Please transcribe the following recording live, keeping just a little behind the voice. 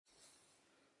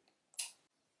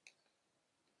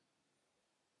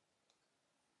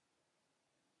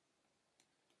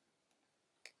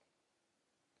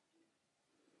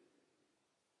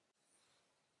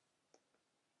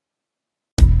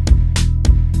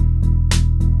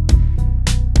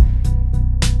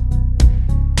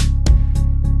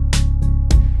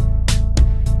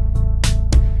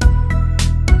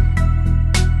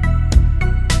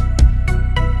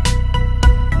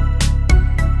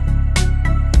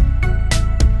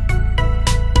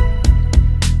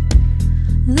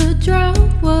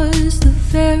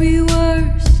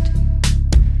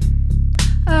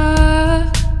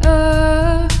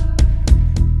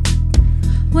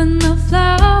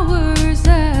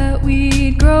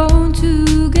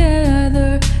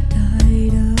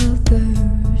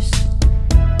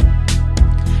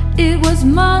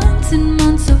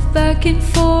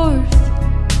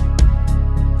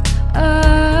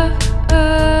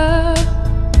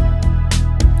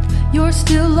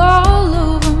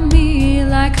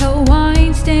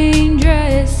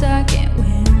guess I can't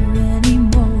win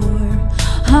anymore.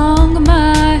 Hung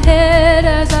my head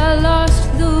as I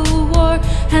lost the war,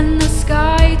 and the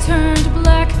sky turned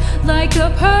black like a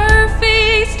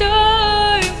perfect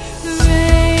storm. The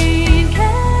rain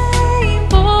came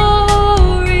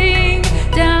pouring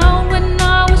down when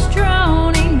I was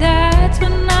drowning. That's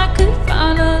when I could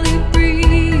finally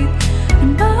breathe.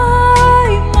 And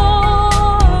by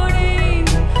morning,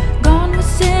 gone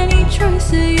was any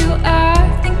trace of you.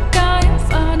 I think I am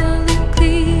finally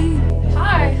clean.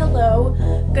 Hi, hello,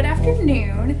 good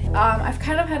afternoon. I've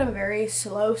kind of had a very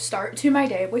slow start to my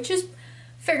day, which is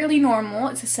fairly normal.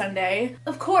 It's a Sunday.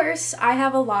 Of course, I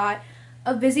have a lot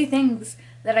of busy things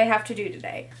that I have to do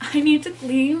today. I need to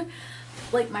clean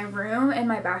like my room and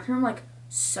my bathroom like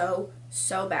so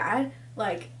bad.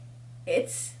 Like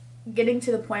it's getting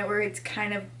to the point where it's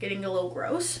kind of getting a little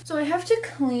gross. So I have to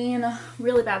clean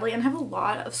really badly and have a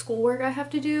lot of schoolwork I have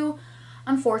to do.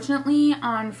 Unfortunately,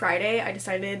 on Friday, I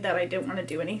decided that I didn't want to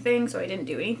do anything, so I didn't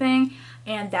do anything,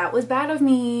 and that was bad of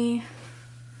me.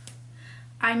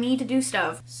 I need to do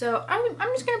stuff. So I'm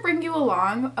just gonna bring you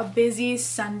along a busy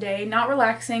Sunday, not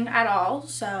relaxing at all.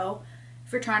 So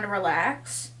if you're trying to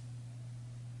relax,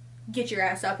 get your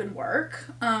ass up and work.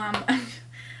 I'm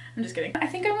just kidding. I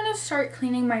think I'm gonna start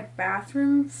cleaning my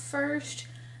bathroom first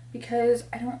because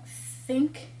I don't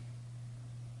think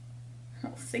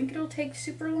it'll take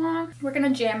super long. We're gonna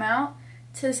jam out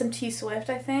to some T-Swift,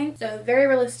 I think. So very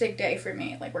realistic day for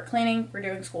me. Like we're cleaning, we're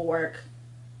doing schoolwork.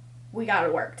 We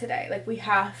gotta work today. Like we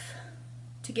have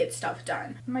to get stuff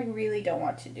done. I really don't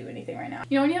want to do anything right now.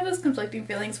 You know when you have those conflicting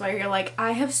feelings where you're like,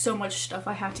 I have so much stuff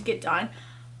I have to get done,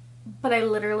 but I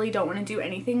literally don't want to do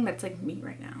anything that's like me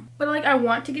right now. But like I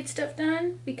want to get stuff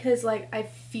done because like I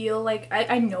feel like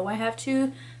I know I have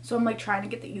to, so I'm like trying to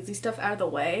get the easy stuff out of the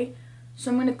way. So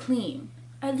I'm gonna clean.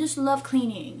 I just love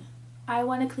cleaning. I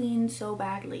want to clean so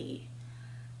badly.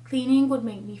 Cleaning would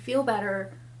make me feel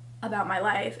better about my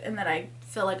life and that I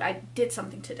feel like I did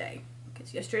something today.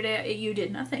 Because yesterday you did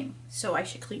nothing. So I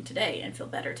should clean today and feel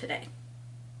better today.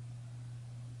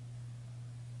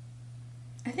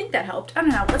 I think that helped. I don't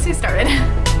know. Let's get started.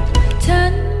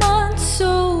 10 months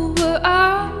sober,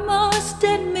 I must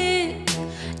admit.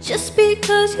 Just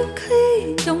because you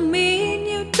clean don't mean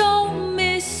you don't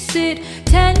miss it.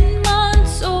 10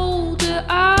 months older,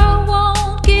 I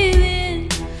won't give in.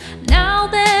 Now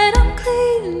that I'm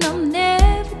clean, I'm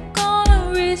never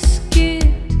gonna risk it.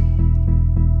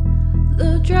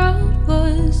 The drought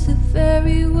was the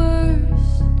very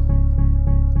worst.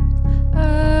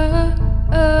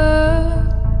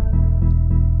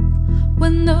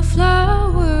 When the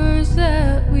flowers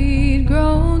that we'd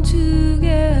grown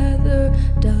together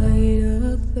died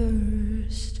of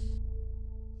thirst.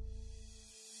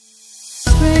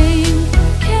 Rain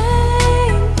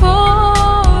came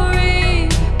pouring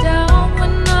down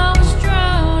when I was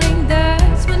drowning.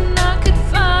 That's when I could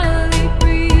finally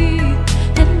breathe.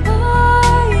 And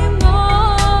by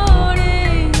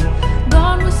morning,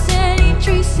 gone was any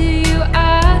trace of you.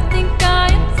 I think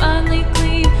I am finally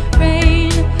clean.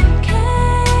 Rain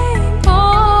came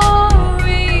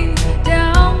pouring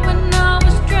down when I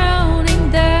was drowning.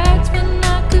 That's when I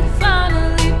could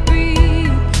finally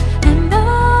breathe. And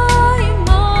by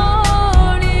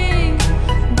morning,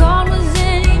 gone was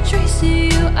any trace of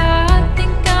you. I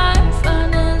think I'm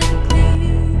finally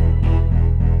clean.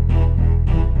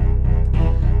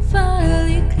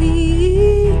 Finally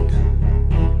clean.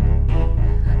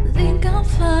 I think I'm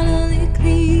finally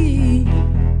clean.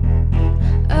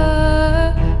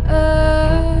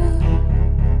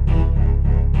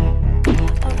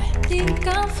 I think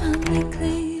I'm finally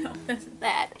clean. No, that's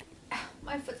bad.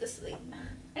 My foot's asleep.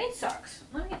 I need socks.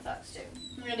 Let me get socks too.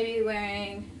 I'm gonna be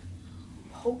wearing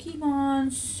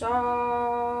Pokemon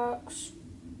socks.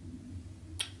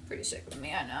 Pretty sick with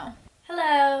me, I know.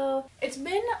 Hello. It's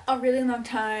been a really long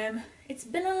time. It's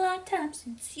been a long time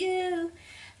since you.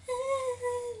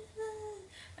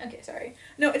 Okay, sorry.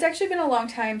 No, it's actually been a long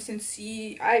time since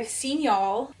I've seen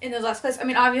y'all in those last clips. I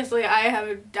mean, obviously, I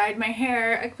have dyed my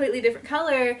hair a completely different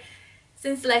color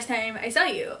since the last time I saw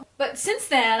you. But since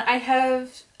then, I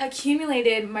have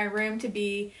accumulated my room to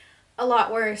be a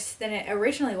lot worse than it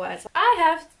originally was. I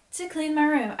have to clean my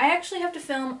room. I actually have to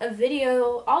film a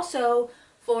video also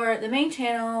for the main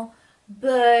channel,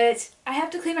 but I have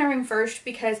to clean my room first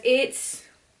because it's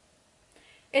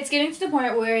getting to the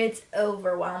point where it's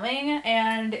overwhelming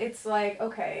and it's like,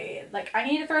 okay, like I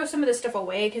need to throw some of this stuff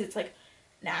away because it's like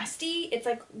nasty. It's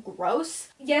like gross.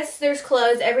 Yes, there's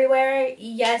clothes everywhere.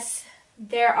 Yes,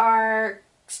 there are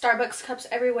Starbucks cups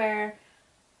everywhere.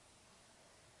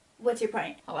 What's your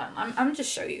point? Hold on, I'm gonna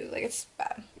just show you. Like, it's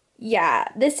bad. Yeah,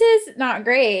 this is not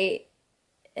great.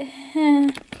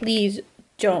 Please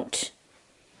don't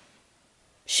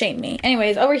shame me.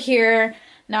 Anyways, over here,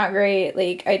 not great.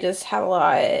 Like, I just have a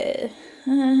lot. I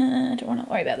don't want to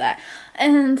worry about that.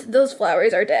 And those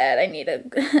flowers are dead. I need to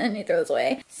throw those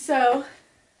away. So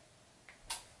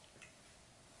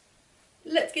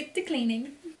let's get to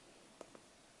cleaning.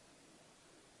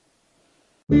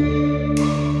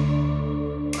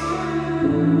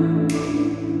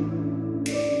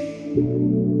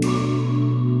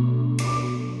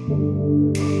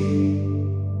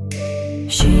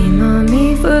 Shame on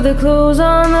me for the clothes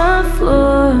on the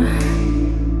floor.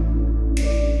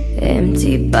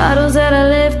 Empty bottles that I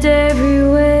left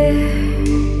everywhere.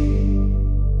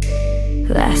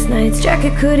 Last night's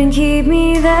jacket couldn't keep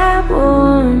me that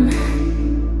warm.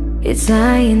 It's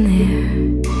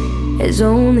lying there, as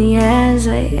only as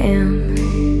I am.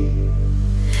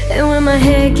 And when my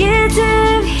head gets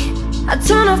heavy, I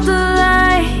turn off the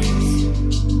lights.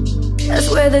 I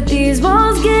swear that these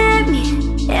walls get me,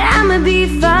 and I'ma be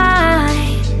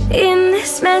fine. In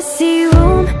this messy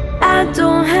room, I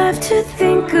don't have to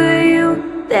think of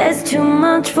you. There's too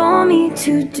much for me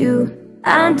to do.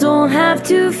 I don't have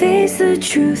to face the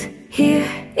truth. Here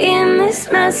in this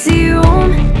messy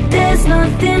room, there's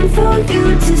nothing for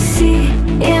you to see.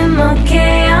 In my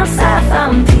chaos I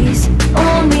found peace.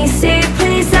 Only safe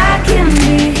place I can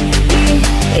be.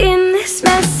 In this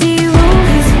messy room,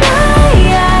 'cause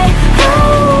I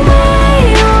hold my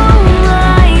own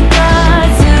like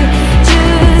thoughts are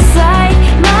just like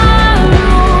my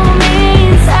room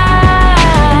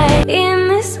inside. In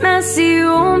this messy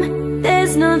room,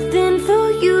 there's nothing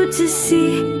for you to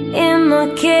see. In my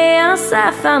chaos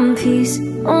I found peace.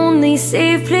 Only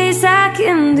safe place I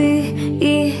can be.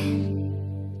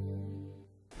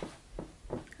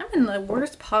 I'm in the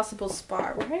worst possible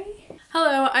spot, right?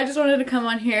 Hello, I just wanted to come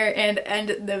on here and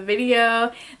end the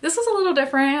video. This was a little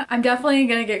different. I'm definitely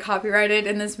gonna get copyrighted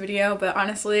in this video, but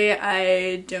honestly,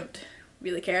 I don't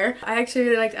really care. I actually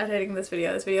really liked editing this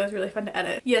video. This video is really fun to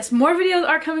edit. Yes, more videos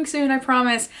are coming soon, I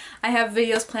promise. I have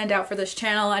videos planned out for this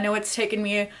channel. I know it's taken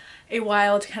me a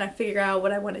while to kind of figure out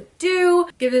what I want to do.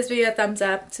 Give this video a thumbs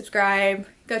up, subscribe,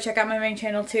 go check out my main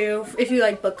channel too if you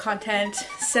like book content.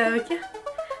 So yeah,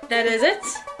 that is it,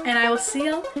 and I will see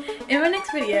y'all in my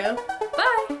next video.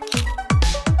 Bye!